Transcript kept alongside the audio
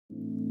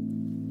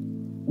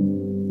You're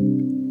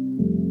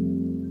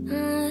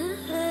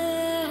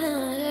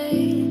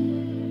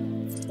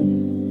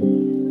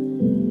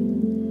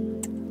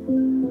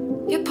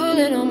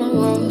pulling on my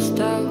walls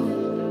down.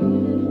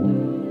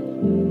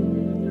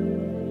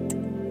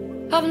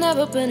 I've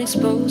never been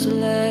exposed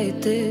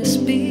like this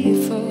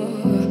before.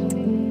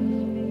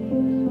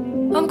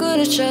 I'm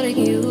good at shutting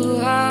you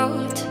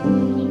out.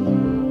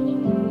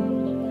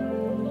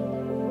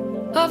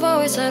 I've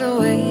always had a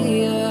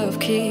way of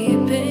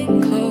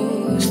keeping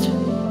closed.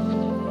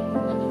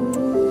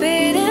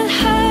 Beating,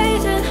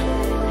 hiding,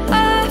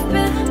 I've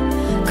been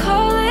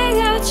calling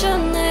out your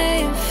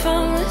name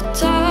from the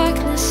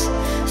darkness,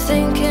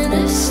 thinking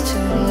it's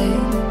too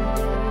late.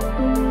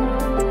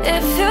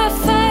 If you're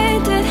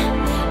finding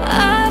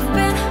I've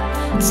been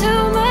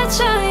too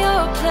much on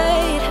your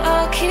plate,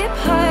 I'll keep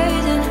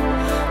hiding,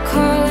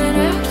 calling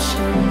out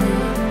your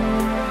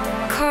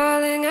name,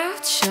 calling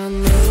out your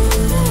name.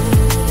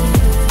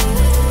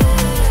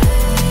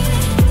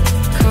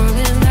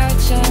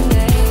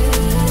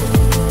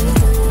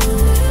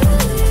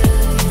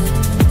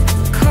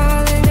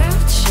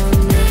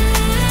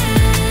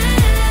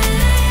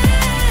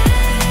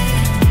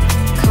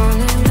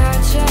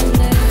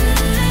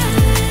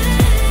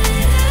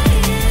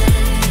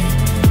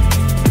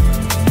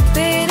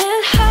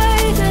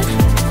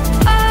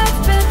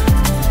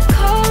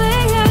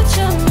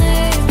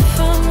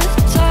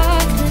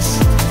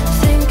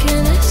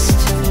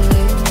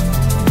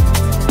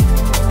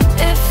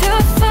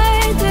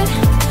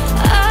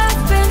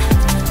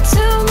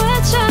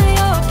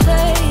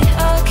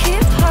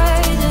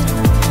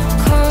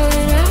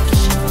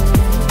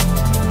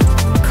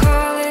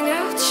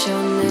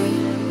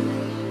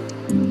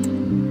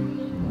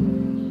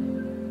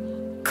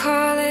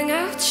 Calling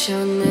out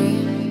your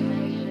name.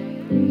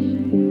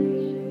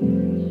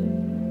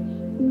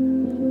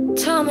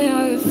 Tell me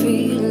how you're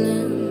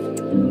feeling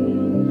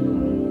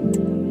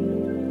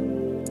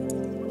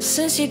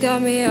since you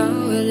got me out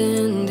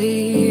in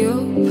the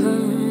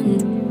open.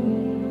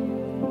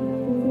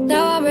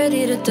 Now I'm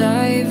ready to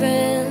dive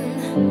in.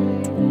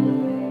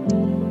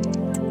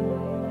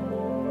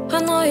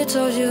 I know you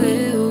told you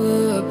it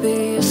would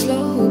be a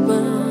slow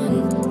burn.